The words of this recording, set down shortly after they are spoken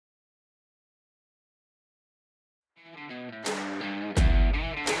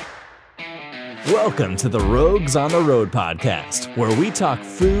Welcome to the Rogues on the Road podcast, where we talk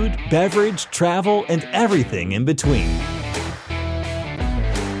food, beverage, travel, and everything in between.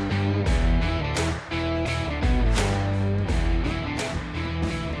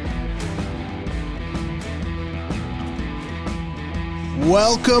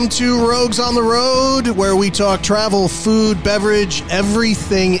 Welcome to Rogues on the Road, where we talk travel, food, beverage,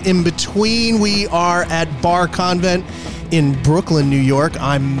 everything in between. We are at Bar Convent in Brooklyn, New York.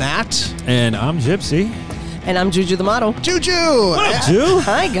 I'm Matt. And I'm Gypsy. And I'm Juju the model. Juju! What up, Ju?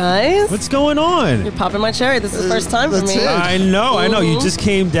 Hi, guys. What's going on? You're popping my cherry. This is the first time for That's me. it. I know. You just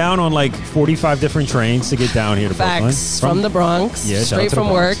came down on like 45 different trains to get down here to Brooklyn. Facts. From the Bronx. Yeah, shout out straight to the from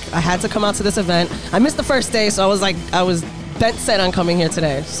work. Bronx. I had to come out to this event. I missed the first day, so I was bent set on coming here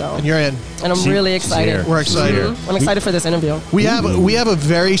today. So, And you're in. and I'm really excited. here. We're excited. I'm excited for this interview. We have a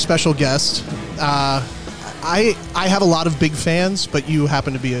very special guest. I have a lot of big fans, but you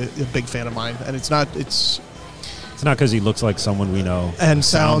happen to be a big fan of mine, and it's not because he looks like someone we know And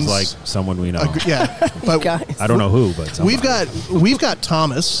sounds sounds- like someone we know. yeah. But Guys. I don't know who, but somebody. we've got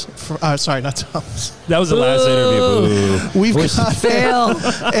Thomas. Sorry, not Thomas. That was the last interview. Boo. We've got Fail.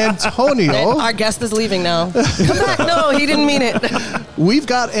 Antonio. Our guest is leaving now. Come back. No, he didn't mean it. We've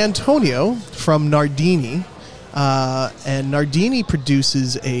got Antonio from Nardini, and Nardini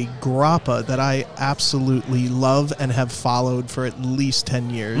produces a grappa that I absolutely love and have followed for at least 10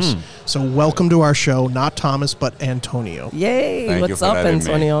 years. So welcome to our show, not Thomas, but Antonio. Yay. Thank you What's for up, having me.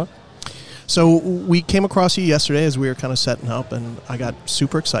 Antonio? So we came across you yesterday as we were kind of setting up, and I got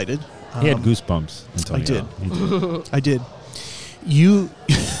super excited. He had goosebumps. I Antonio. did. He did. I did. You.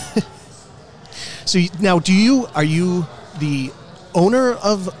 So now, are you the owner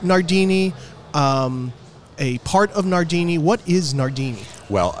of Nardini? A part of Nardini? What is Nardini?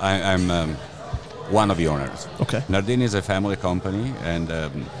 Well, I'm one of the owners. Okay. Nardini is a family company, and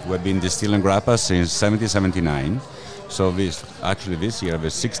we've been distilling grappa since 1779. So this year, the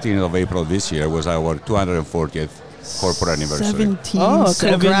 16th of April this year, was our 240th corporate anniversary. Oh,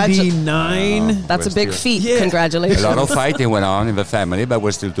 79. That's a big We're feat. Yeah. A Congratulations. lot of fighting went on in the family, but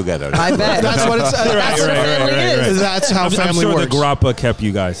we're still together. I bet. That's what it's. That's what a family is. That's how I'm family sure works. the grappa kept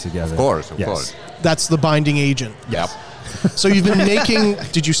you guys together. Of course. Yes. That's the binding agent. Yep. So you've been making.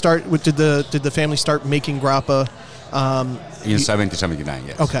 Did you start? Did the family start making grappa? In 1779,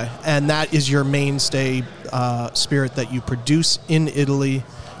 yes. Okay, and that is your mainstay spirit that you produce in Italy,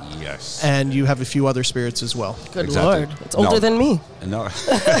 Yes. and you have a few other spirits as well. Good Exactly. Lord. It's older No. than me. No.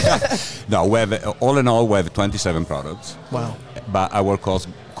 No, we have, all in all, we have 27 products. Wow. But our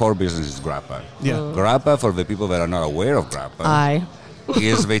core business is grappa. Yeah. Grappa, for the people that are not aware of grappa,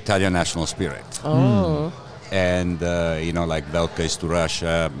 is the Italian national spirit. Oh. And, like vodka is to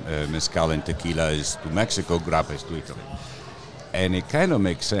Russia, mezcal and tequila is to Mexico, grappa is to Italy. And it kind of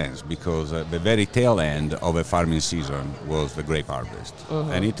makes sense because the very tail end of a farming season was the grape harvest.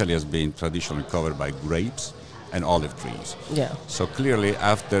 And Italy has been traditionally covered by grapes and olive trees. Yeah. So clearly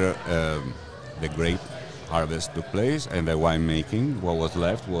after the grape harvest took place and the winemaking, what was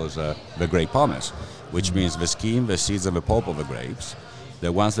left was the grape pomace, which means the skin, the seeds, and the pulp of the grapes.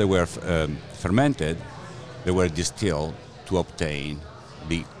 That once they were fermented, they were distilled to obtain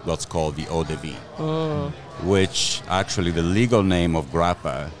what's called the eau de vie, which actually the legal name of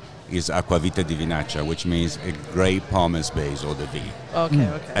grappa is aquavita di vinaccia, which means a grape pomace-based eau de vie.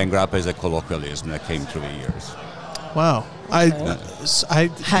 Okay. And grappa is a colloquialism that came through the years. Wow. I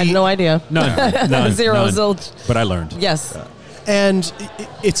Had no idea. None. Zero None. zilch. But I learned. Yes. And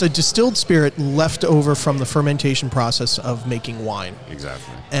it's a distilled spirit left over from the fermentation process of making wine.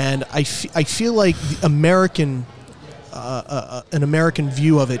 Exactly. And I feel like the American, an American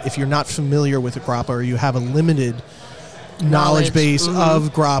view of it, if you're not familiar with a grappa or you have a limited knowledge base of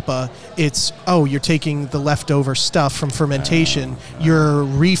grappa, it's, you're taking the leftover stuff from fermentation, you're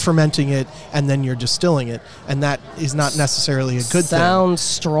re-fermenting it, and then you're distilling it. And that is not necessarily a good Sounds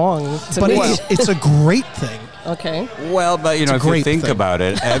strong to thing. But me. it's a great thing. Okay. Well, but if you great think thing. about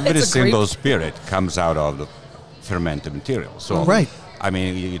it, every It's a single great- spirit comes out of the fermented material. So, Right. I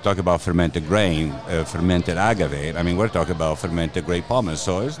mean, you talk about fermented grain, fermented agave. I mean, we're talking about fermented grape pomace.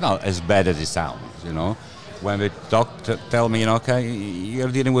 So it's not as bad as it sounds, When the doctor tell me, okay, you're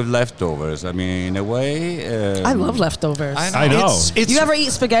dealing with leftovers. I mean, in a way, I love leftovers. I know. It's You ever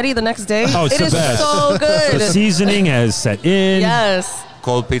eat spaghetti the next day? Oh, it's It the is best. so good. The seasoning has set in. Yes.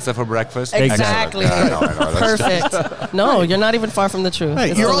 cold pizza for breakfast. Exactly. Excellent. I know. Perfect. No, you're not even far from the truth.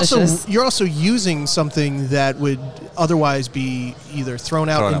 Right. It's You're delicious. also using something that would otherwise be either thrown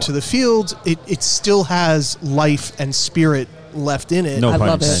out Thrown into out. the fields. It still has life and spirit left in it. No I pun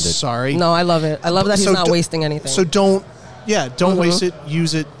love it. intended. Sorry. No, I love it. I love that he's So not do- wasting anything. So Yeah, don't waste it.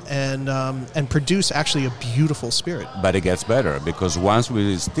 Use it and produce actually a beautiful spirit. But it gets better because once we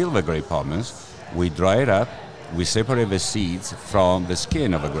distill the grape pomace, we dry it up, we separate the seeds from the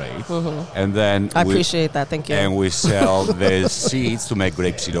skin of a grape, and then I appreciate that. Thank you. And we sell the seeds to make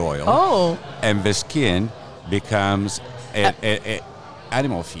grapeseed oil. Oh. And the skin becomes a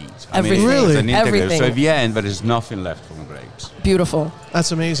animal feed. Everything. Really? It's an integrated. Everything. So at the end, there is nothing left from the grapes. Beautiful.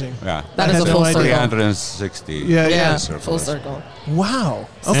 That's amazing. Yeah. That I is had a no full idea. circle. 360. Yeah. Full circle. Wow.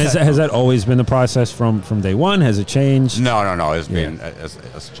 And Okay. has that always been the process from day one? Has it changed? No. It's been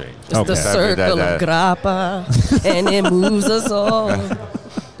it's changed. It's Okay. the circle of grappa, and it moves us all.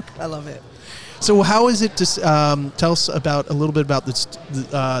 I love it. So how is it? Tell us about a little bit about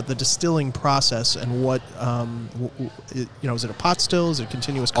the distilling process and what is it a pot still? Is it a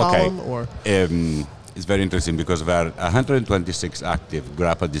continuous column or? It's very interesting because there are 126 active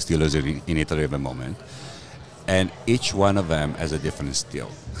grappa distillers in Italy at the moment, and each one of them has a different still.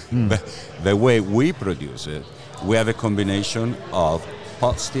 The way we produce it, we have a combination of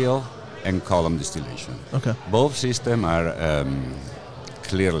pot still and column distillation. Okay. Both systems are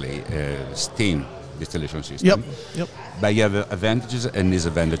clearly steam distillation system. Yep. But you have advantages and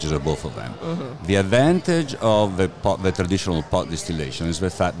disadvantages of both of them. The advantage of the traditional pot distillation is the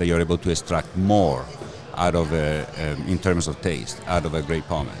fact that you're able to extract more out of in terms of taste, out of a grape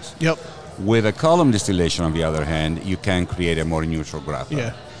pomace. Yep. With a column distillation, on the other hand, you can create a more neutral grappa.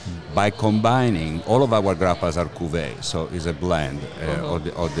 Yeah. By combining, all of our grappas are cuvée, so it's a blend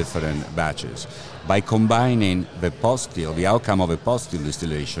of different batches. By combining the pot still, the outcome of a pot still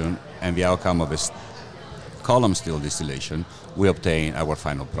distillation, and the outcome of a column still distillation, we obtain our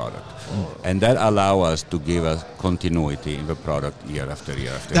final product. And that allows us to give us continuity in the product year after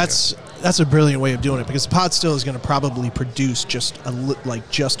year after year. That's a brilliant way of doing it because the pot still is going to probably produce just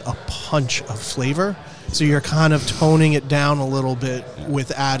a punch of flavor. So you're kind of toning it down a little bit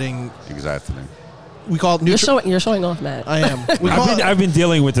with adding. Exactly. We call it neutral. You're showing off, Matt. I am. I've been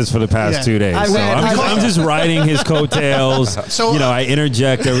dealing with this for the past 2 days. I'm just riding his coattails. So, I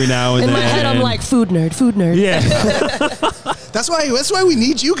interject every now and In then. my head, I'm like, food nerd. Yeah. That's why we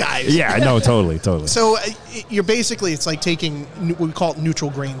need you guys. Yeah, no, totally. So you're basically, it's like taking what we call it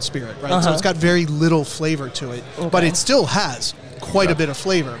neutral grain spirit, right? So it's got very little flavor to it, but it still has quite a bit of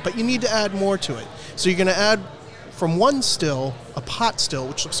flavor. But you need to add more to it. So you're going to add from one still, a pot still,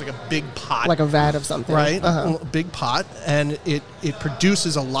 which looks like a big pot. Like a vat of something. Right? A big pot. And it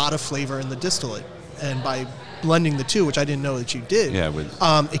produces a lot of flavor in the distillate. And by blending the two, which I didn't know that you did,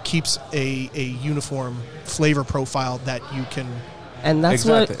 it keeps a uniform flavor profile that you can... And that's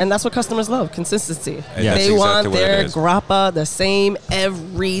what customers love, consistency. Yeah. They That's want exactly their what it is. grappa the same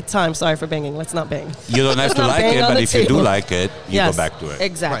every time. Sorry for banging. Let's not bang. You don't have to like Bang it, on but the if you do table. like it, you Yes, go back to it.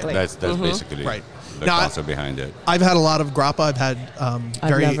 exactly. That's basically Right. the Now, concept behind it. I've had a lot of grappa. I've had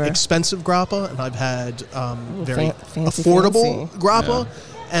very never. expensive grappa, and I've had very fancy, affordable fancy. grappa.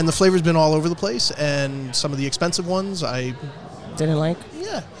 And the flavor's been all over the place. And some of the expensive ones, Didn't like?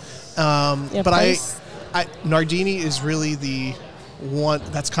 but price. I Nardini is really the one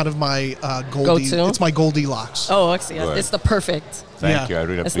that's kind of my Go-to? It's my Goldilocks. Oh, actually, Good. it's the perfect. Thank you. I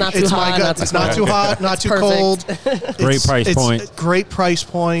really It's appreciate not it. too It's hot, my not too It's not cold. too hot, not too Perfect. cold. Great price point. Great price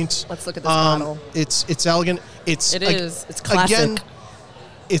point. Let's look at this bottle. It's elegant. It's It's classic. Again,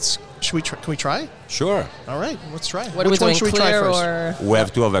 can we try? Sure. All right, let's try. What Which are we one doing? should we try Clear first? or? We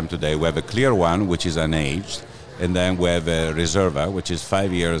have two of them today. We have a clear one, which is unaged, and then we have a Reserva, which is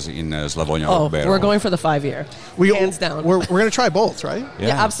 5 years in Slavonia Oh, barrel. we're going for the 5 year. Hands down. We're going to try both, right?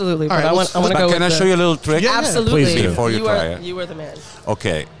 Yeah, absolutely. All But right, I let's- want to But go can I with show you a little trick? Yeah. Absolutely. Please do. Before you try it. You were the man.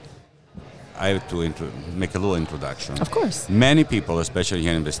 Okay. I have to make a little introduction. Of course. Many people, especially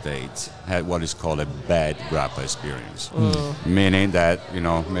here in the States, had what is called a bad grappa experience. Meaning that,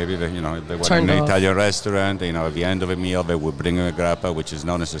 maybe if they were Turned in an off. Italian restaurant, at the end of a meal, they would bring a grappa, which is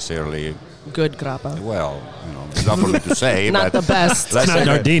not necessarily, Good grappa. well, it's not for me to say. Not but the best. let's Not say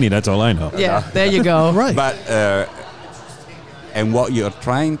that- Nardini, that's all I know. Yeah, there you go. Right. But, and what you're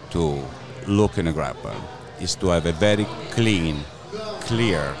trying to look in a grappa is to have a very clean,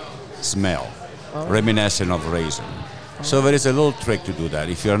 clear smell, reminiscent of raisin. So there is a little trick to do that.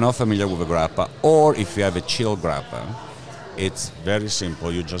 If you're not familiar with a grappa, or if you have a chill grappa, it's very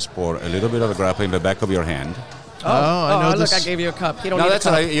simple. You just pour a little bit of the grappa in the back of your hand. I know look, this. I gave you a cup. You don't No, need that's a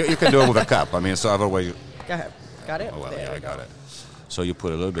all cup. right. You can do it with a cup. So otherwise, Go ahead. Got it? oh, well, There yeah, we I go. got it. So you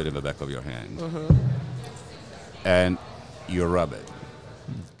put a little bit in the back of your hand, and you rub it.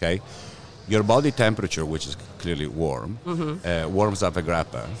 Okay, your body temperature, which is clearly warm, warms up a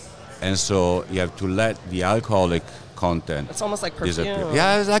grappa, and so you have to let the alcoholic content It's almost like disappear. perfume.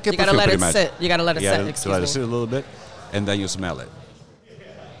 Yeah, it's like a You gotta perfume let pretty it much. sit. You gotta let it Yeah, sit. to let it Excuse sit me. a little bit, and then you smell it.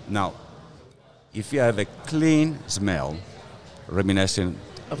 Now, if you have a clean smell, reminiscent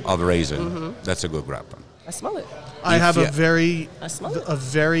of raisin, that's a good grappa. I smell it. I have you- I smell it. a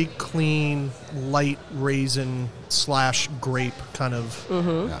very clean, light raisin / grape kind of,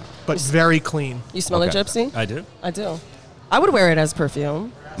 Yeah. but very clean. You smell it, Okay. Gypsy? I do. I do. I would wear it as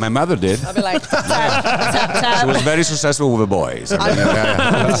perfume. My mother did. I'd be like, tap, tap, tap. She was very successful with the boys.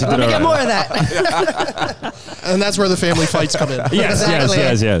 Let me get more of that. And that's where the family fights come in. Yes,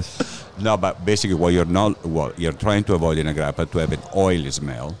 Exactly. yes. No, but basically what you're trying to avoid in a grappa to have an oily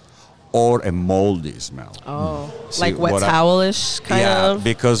smell or a moldy smell. Oh, See, like wet what I- towelish kind yeah, of.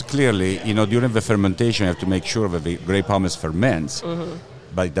 because clearly, during the fermentation, you have to make sure that the grape pomace ferments,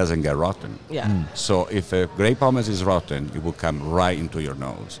 but it doesn't get rotten. Yeah. So if a grape pomace is rotten, it will come right into your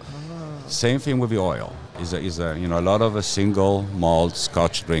nose. Same thing with the oil. A lot of a single malt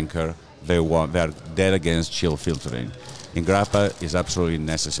Scotch drinker, they're dead against chill filtering. In grappa, it's absolutely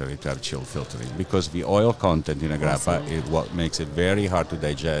necessary to have chill filtering because the oil content in a grappa is what makes it very hard to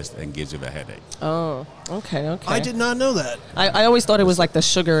digest and gives you the headache. Oh, okay. I did not know that. I always thought it was like the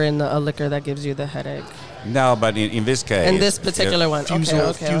sugar in a liquor that gives you the headache. No, but in this case, In this particular one. Fusel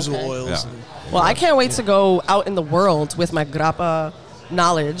Okay. oils. Yeah. and- Well, I can't wait to go out in the world with my grappa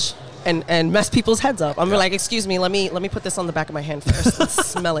knowledge and mess people's heads up. I'm like, excuse me, let me put this on the back of my hand first. Let's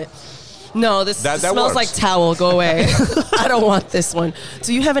smell it. No, this That smells works. like towel. Go away. I don't want this one.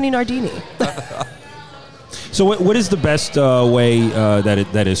 Do you have any Nardini? So what is the best way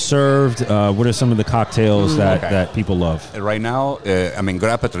that is served? What are some of the cocktails that people love? Right now,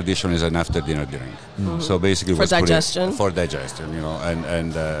 grappa tradition is an after dinner drink. So basically, For what's pretty- digestion? For digestion,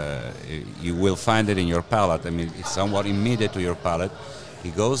 and you will find it in your palate. I mean, it's somewhat immediate to your palate.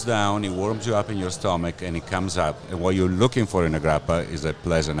 It goes down, it warms you up in your stomach, and it comes up. And what you're looking for in a grappa is a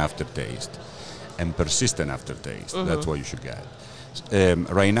pleasant aftertaste and persistent aftertaste. That's what you should get.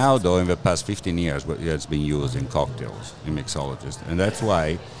 Right now, though, in the past 15 years, it's been used in cocktails, in mixologists. And that's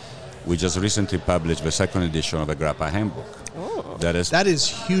why we just recently published the second edition of the Grappa Handbook. Oh. That is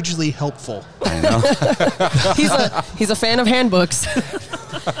hugely helpful. I know. He's a fan of handbooks.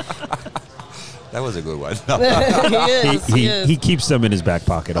 That was a good one. he is. He keeps them in his back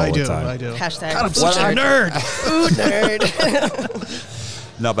pocket all the time. I do. Hashtag God, I'm such a nerd. food nerd.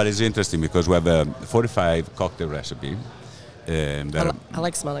 No, but it's interesting because we have a 45 cocktail recipe. I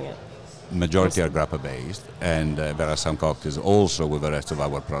like smelling it. Majority are grappa based, and there are some cocktails also with the rest of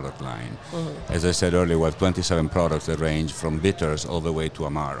our product line. As I said earlier, we have 27 products that range from bitters all the way to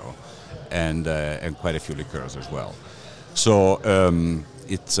amaro, and quite a few liqueurs as well. So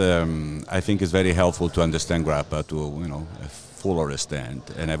it's I think it's very helpful to understand grappa to a fuller extent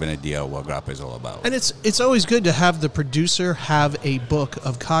and have an idea of what grappa is all about. And it's always good to have the producer have a book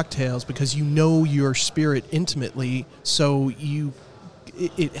of cocktails because you know your spirit intimately, so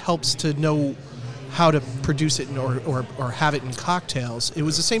it helps to know how to produce it or have it in cocktails. It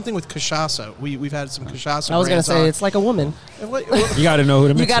was the same thing with cachaça. We've had some cachaça. I was going to brands say on. it's like a woman. You got to know who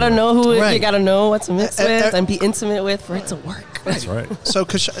to mix You got to with. know who Right. you got to know what to mix And- with and be intimate with for it to work. That's right. So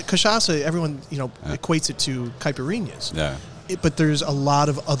cachaça, everyone equates it to caipirinhas. Yeah. But there's a lot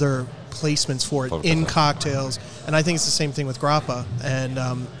of other placements for it For in cachaça. cocktails, and I think it's the same thing with grappa. And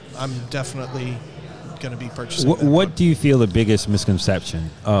I'm definitely going to be purchasing. that What book. do you feel the biggest misconception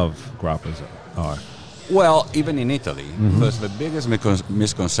of grappas are? Well, even in Italy, because the biggest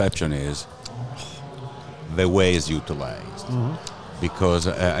misconception is the way it's utilized. Because,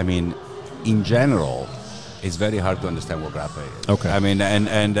 in general, it's very hard to understand what grappa is. Okay.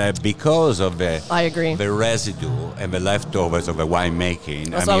 And because of I agree. the residue and the leftovers of the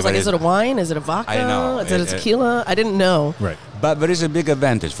winemaking. So I was like, is it a wine? Is it a vodka? I know. Is it a tequila? I didn't know. Right. But there is a big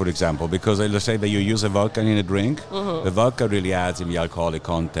advantage, for example, because let's say that you use a vodka in a drink. The vodka really adds in the alcoholic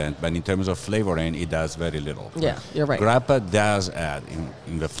content, but in terms of flavoring, it does very little. Yeah, you're right. Grappa does add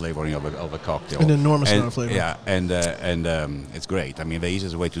in the flavoring of a cocktail. An enormous And- amount of flavor. Yeah, and it's great. I mean, the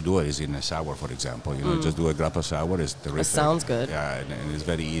easiest way to do it is in a sour, for example. Just do a grappa sour. It's terrific. sounds good. Yeah, and it's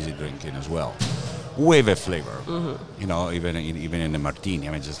very easy drinking as well. With a flavor, even in a martini.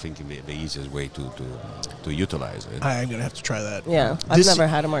 I mean, just thinking the easiest way to utilize it. I'm going to have to try that. Yeah, I've never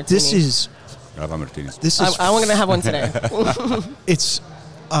had a martini. This is Grappa martinis. I'm going to have one today. it's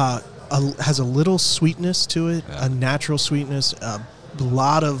has a little sweetness to it, a natural sweetness, a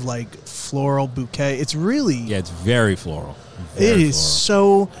lot of like floral bouquet. It's really Yeah, it's very floral. it is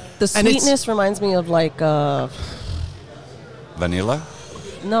so The and it's- sweetness reminds me of like Vanilla?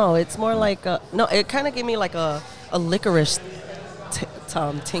 no, it's more like no. It kind of gave me like a licorice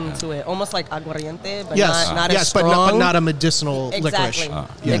ting to it, almost like aguardiente, but yes, not yes, as strong. but not a medicinal exactly, licorice.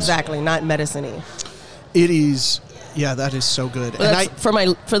 Yes. exactly, not medicine-y. It is Yeah, that is so good. But for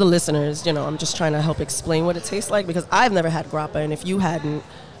the listeners, I'm just trying to help explain what it tastes like because I've never had grappa, and if you hadn't,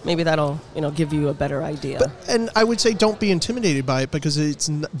 maybe that'll give you a better idea. And I would say don't be intimidated by it because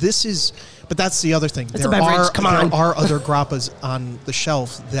but that's the other thing. It's a beverage. Come on. There are other grappas on the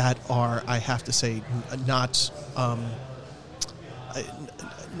shelf that are, I have to say, not.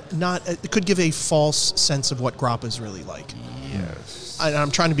 It could give a false sense of what grappa is really like. Yes.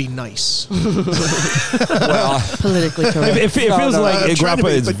 I'm trying to be nice. Well, Politically correct. It feels like grappa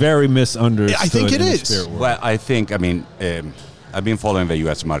is very misunderstood. I think it in the is. spirit world. well, I think, I've been following the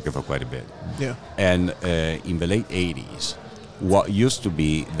U.S. market for quite a bit. Yeah. And in the late 80s, what used to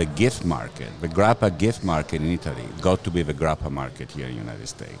be the gift market, the grappa gift market in Italy, got to be the grappa market here in the United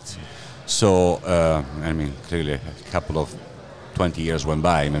States. So, clearly a couple of 20 years went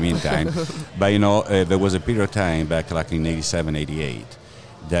by in the meantime. But, there was a period of time back like in 87, 88,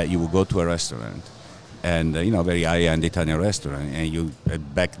 that you would go to a restaurant and, very high-end Italian restaurant, and you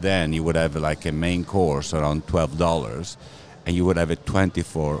back then you would have like a main course around $12, and you would have a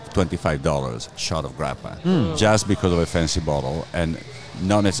 $25 shot of grappa, just because of a fancy bottle, and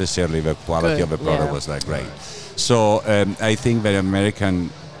not necessarily the quality of the product was that great. So I think that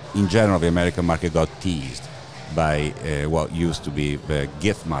in general, the American market got teased by what used to be the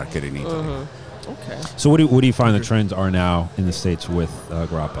gift market in Italy. Mm-hmm. Okay. So what do you find the trends are now in the States with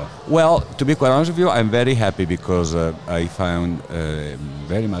grappa? Well, to be quite honest with you, I'm very happy because I found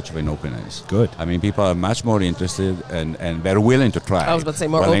very much of an openness. Good. I mean, people are much more interested and they're willing to try. I was about to say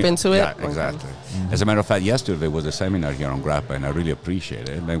more open to it. Yeah, exactly. Mm-hmm. As a matter of fact, yesterday there was a seminar here on grappa, and I really appreciate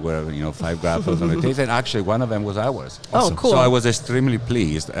it. There were 5 grappas on the taste, and actually one of them was ours. Awesome. Oh, cool. So I was extremely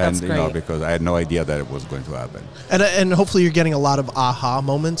pleased, and That's great. because I had no idea that it was going to happen. And hopefully you're getting a lot of aha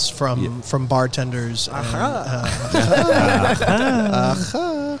moments from bartenders.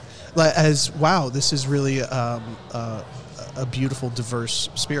 As wow, this is really a beautiful, diverse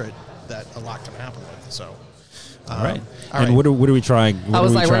spirit that a lot can happen with. So, all right. All And right. what are we trying? We're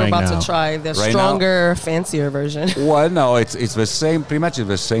about now? to try the Right stronger, fancier version. Well, no, it's the same, pretty much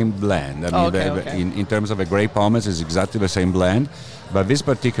the same blend. I mean, Okay. In terms of a grape pommes, it's exactly the same blend. But this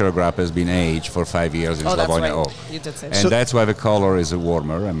particular grappa has been aged for 5 years in That's Slavonia right. oak. You did say And that. that's why the color is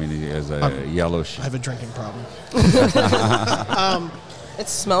warmer. I mean, it has a yellowish. I have a drinking problem. It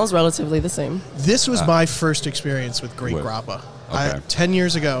smells relatively the same. This was my first experience with great Well, grappa. okay. 10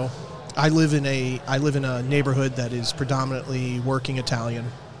 years ago, I live in a neighborhood that is predominantly working Italian.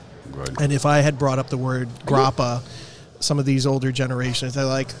 Good. And if I had brought up the word grappa, some of these older generations, they're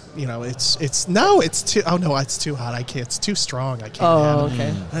like, it's too hot. I can't. It's too strong. I can't. Oh, have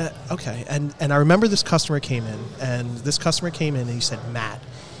it. okay. Okay. And I remember this customer came in, and he said, Matt,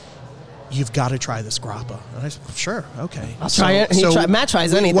 you've got to try this grappa. And I said, sure, okay. I'll try it. Matt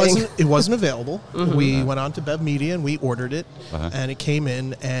tries anything. It wasn't available. We went on to Bev Media and we ordered it, and it came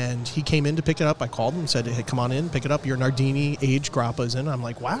in, and he came in to pick it up. I called him and said, hey, come on in, pick it up. Your Nardini aged grappa is in. I'm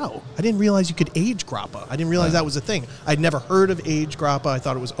like, wow, I didn't realize you could age grappa. I didn't realize that was a thing. I'd never heard of aged grappa. I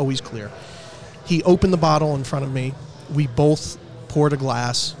thought it was always clear. He opened the bottle in front of me. We both poured a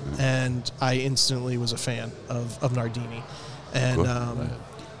glass, and I instantly was a fan of Nardini. And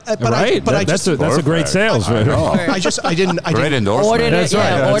That's a great sales. I know. I didn't. Great endorsement. Ordered it, That's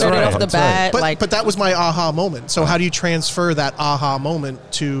right. ordered it off the That's right. bat. But that was my aha moment. So how do you transfer that aha moment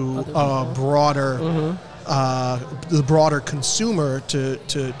to the broader consumer to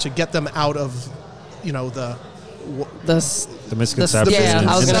get them out of, the misconceptions. Yeah,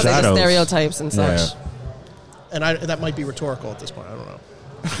 I was and going to say the shadows. stereotypes and such. Yeah. and that might be rhetorical at this point. I don't know.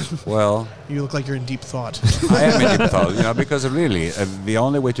 Well, You look like you're in deep thought. I am in deep thought, because really the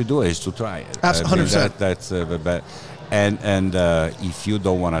only way to do it is to try it. Absolutely, 100%. That's the best. And if you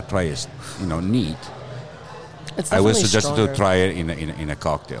don't want to try it, neat, It's I would definitely suggest stronger. to try it in a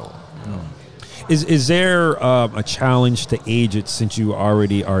cocktail. Is there a challenge to age it since you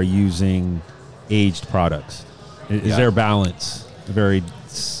already are using aged products? Is there a balance? A very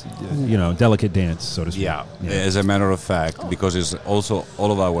delicate dance, so to speak. Yeah. As a matter of fact, because it's also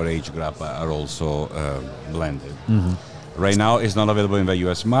all of our aged grappa are also blended. Right now, it's not available in the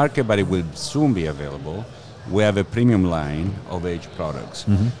U.S. market, but it will soon be available. We have a premium line of aged products.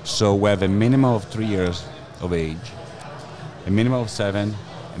 So we have a minimum of 3 years of age, a minimum of 7,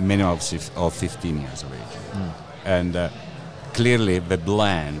 a minimum of 15 years of age. And clearly, the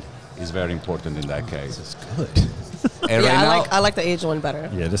blend is very important in that case. This is good. And right now, I like the aged one better.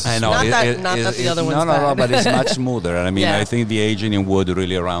 Yeah, this is I know. Not that the other one's No, bad. but it's much smoother. And I mean, Yeah. I think the aging in wood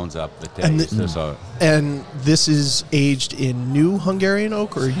really rounds up the taste. And this is aged in new Hungarian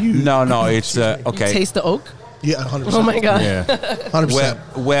oak, or you? No, it's You okay. taste the oak? Yeah, 100%. Oh my god. Yeah.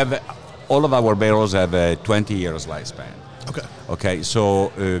 100%. We have all of our barrels have a 20 years lifespan. Okay. Okay,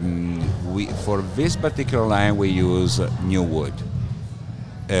 so we for this particular line we use new wood.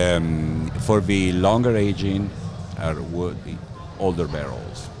 For the longer aging, wood, older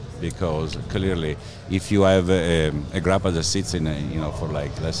barrels, because clearly, if you have a grappa that sits in, for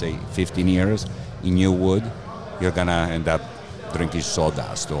like let's say 15 years in new wood, you're gonna end up drinking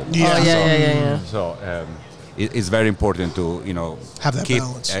sawdust. Or Yeah. So it's very important to Have that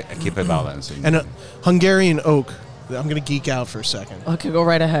balance. Keep a balance. And Hungarian oak. I'm going to geek out for a second. Okay, go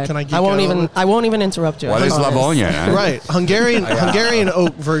right ahead. Can I geek I won't out a even. little? I won't even interrupt you. What I is promise. Livonia? Huh? Right. Hungarian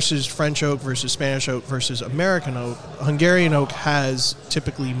oak versus French oak versus Spanish oak versus American oak. Hungarian oak has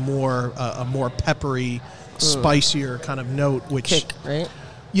typically more a more peppery, spicier kind of note, which Kick, right?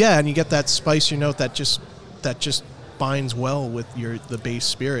 yeah, and you get that spicier note that just binds well with the base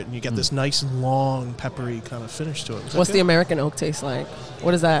spirit, and you get this nice long peppery kind of finish to it. Is that What's good? the American oak taste like?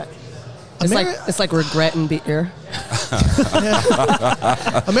 What is that? Ameri- It's like regret and beer.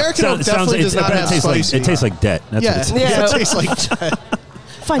 American oak definitely does not have spicy. It tastes like debt. That's yeah, what it's, Yeah. it tastes like that.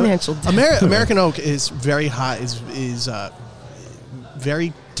 Financial. American oak is very high. Is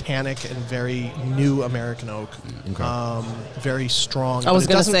very tannic and very new American oak. Very strong. I was But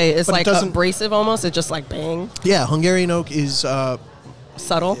it gonna doesn't- say it's but it like doesn't. abrasive almost. It's just like bang, Yeah, Hungarian oak is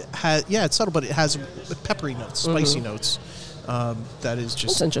subtle. it's subtle, but it has peppery notes, spicy notes. That is That's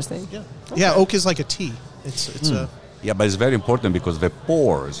just interesting. yeah. Oak is like a tea. It's a Yeah, but it's very important because the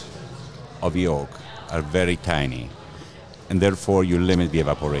pores of the oak are very tiny, and therefore you limit the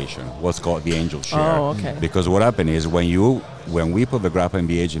evaporation, what's called the angel share. Oh, okay. Because what happens is when we put the grappa in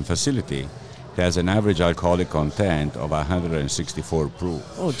the aging facility, it has an average alcoholic content of 164 proof.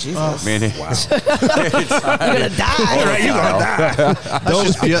 Oh Jesus! Meaning, You're gonna die. all right, you're gonna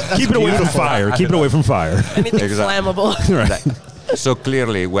die. Keep it away from fire. Keep it away from fire. Anything Exactly. flammable. so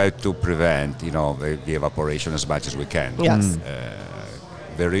clearly we have to prevent, the evaporation as much as we can. Yes.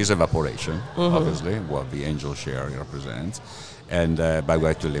 There is evaporation, obviously, what the angel share represents, and but we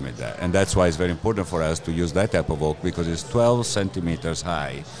have to limit that. And that's why it's very important for us to use that type of oak because it's 12 centimeters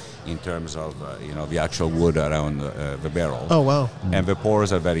high in terms of, the actual wood around the barrel. oh wow. And the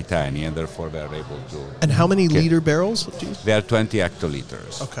pores are very tiny, and therefore they're able to... And how many Okay. liter barrels do you? They are 20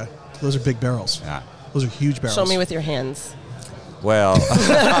 hectoliters. Okay, those are big barrels. Yeah. Those are huge barrels. Show me with your hands. Well,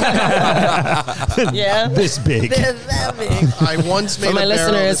 Yeah. This big. They're that big. I once made For my a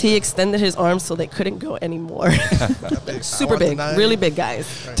barrel listeners, that- he extended his arms so they couldn't go anymore. Super want the big, knife. really big guys.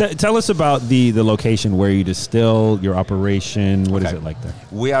 Tell us about the location where you distill, your operation. What is Okay. it like there?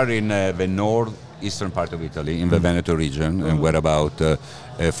 we are in the northeastern part of Italy, in the Veneto region, and we're about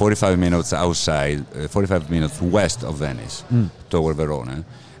 45 minutes outside, 45 minutes west of Venice, toward Verona.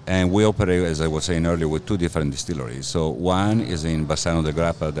 And we operate, as I was saying earlier, with two different distilleries. So one is in Bassano del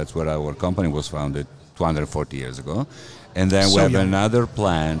Grappa, that's where our company was founded 240 years ago. And then So we have young. another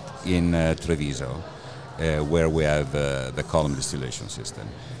plant in Treviso, where we have the column distillation system.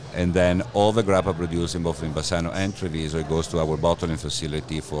 And then all the grappa produced in both in Bassano and Treviso, it goes to our bottling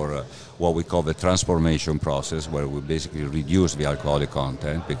facility for what we call the transformation process, where we basically reduce the alcoholic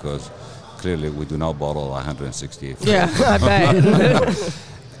content because clearly we do not bottle 160. Yeah, I bet.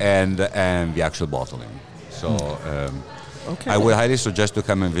 And the actual bottling. So Okay. I would highly suggest to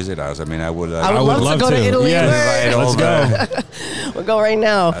come and visit us. I mean, I would. I would love to go to Italy. Yes. Right Let's over. go. We'll go right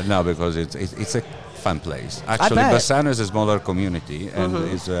now. No, because it's a fun place. Actually, bet. Bassano is a smaller community and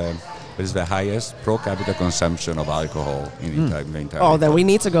is the highest per capita consumption of alcohol in the entire. Oh, then we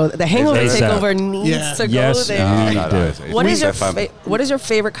need to go. The Hangover ASAP. Takeover needs Yeah. to Yes, go there. we do. What is your fun. What is your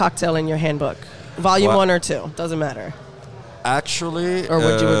favorite cocktail in your handbook? Volume Well- 1 or 2, doesn't matter. Actually, Or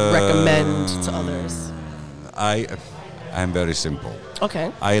would you recommend to others? I'm very simple.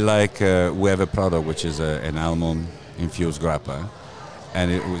 Okay. I like we have a product which is an almond infused grappa,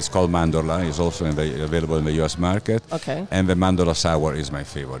 and it's called Mandorla. It's also available in the U.S. market. Okay. And the Mandorla sour is my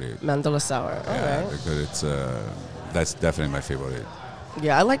favorite. Mandorla sour. All right. Because it's that's definitely my favorite.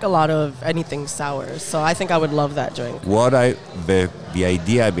 Yeah, I like a lot of anything sour, so I think I would love that drink. What the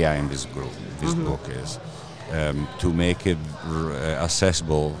idea behind this book is to make it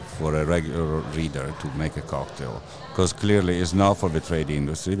accessible for a regular reader to make a cocktail. Because clearly it's not for the trade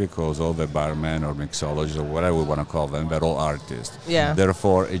industry, because all the barmen or mixologists or whatever we want to call them, they're all artists. Yeah.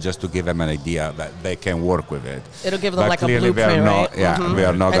 Therefore, it's just to give them an idea that they can work with it. It'll give them But like a clearly they are blueprint, not, right? Yeah, they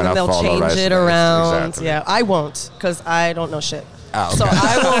are not And going then to they'll follow change recipes. it around. Exactly. Yeah, I won't, because I don't know shit. So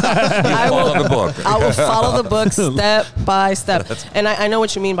I Follow the book. I will follow the book step by step. And I know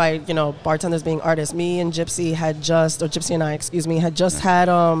what you mean by, bartenders being artists. Me and Gypsy Gypsy and I, had just had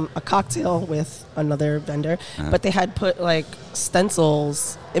a cocktail with another vendor, but they had put like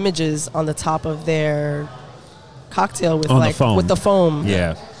stencils, images on the top of their cocktail with the foam.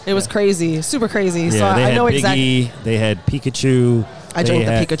 Yeah. It was crazy, super crazy. Yeah, so they I had know Biggie, exactly. They had Pikachu. I drank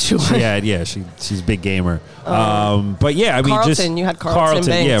the Pikachu. She's a big gamer. But yeah, I mean, Carlton, you had Carlton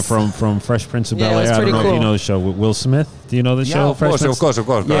Banks. Yeah, from Fresh Prince of Yeah, Bel Air. it was I don't pretty know if cool. you know the show with Will Smith. Do you know the show? Of course.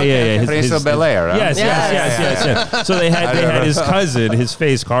 Yeah. Prince of Bel Air. Huh? Yes. So they had his cousin. His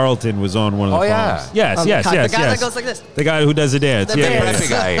face, Carlton, was on one of the phones. Yes. The guy that goes like this. The guy who does the dance. The Preppy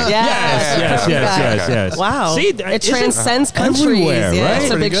guy. Yes. Wow. See, it transcends countries. Everywhere, Yeah, right?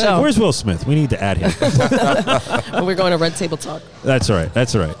 it's a big show. Where's Will Smith? We need to add him. We're going to Red Table Talk. That's all right.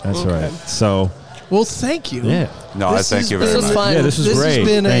 So, Well, thank you. yeah. No, thank you very This was much. fun. Yeah, this is This great. has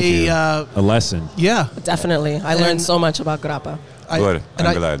been Thank you. a lesson. yeah. Definitely. I learned so much about grappa. Good.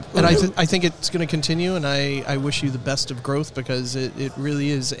 I'm glad. And I think it's going to continue, and I wish you the best of growth because it really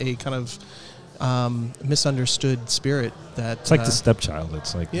is a kind of misunderstood spirit that It's like the stepchild.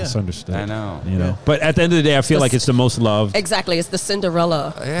 It's like misunderstood. I know. You know. But at the end of the day, I feel like it's the most loved. Exactly. It's the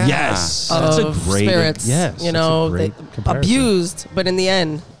Cinderella Yeah. Yes. That's a of great. spirits. Yes. You that's a know, great they comparison. abused, but in the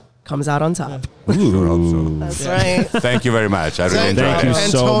end, comes out on top. Ooh. That's right. Thank you very much. I really enjoyed Thank it. you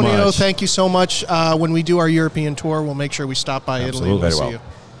so Antonio, much. thank you so much. When we do our European tour, we'll make sure we stop by Italy. Absolutely. We'll Very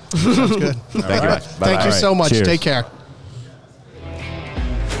see you. Sounds good. Thank you much. Bye-bye. Thank you so much. Cheers. Take care.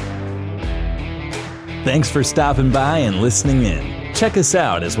 Thanks for stopping by and listening in. Check us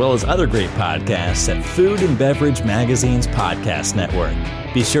out as well as other great podcasts at Food and Beverage Magazine's Podcast Network.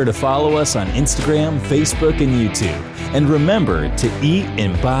 Be sure to follow us on Instagram, Facebook, and YouTube. And remember to eat,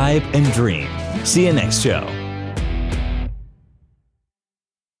 imbibe, and dream. See you next show.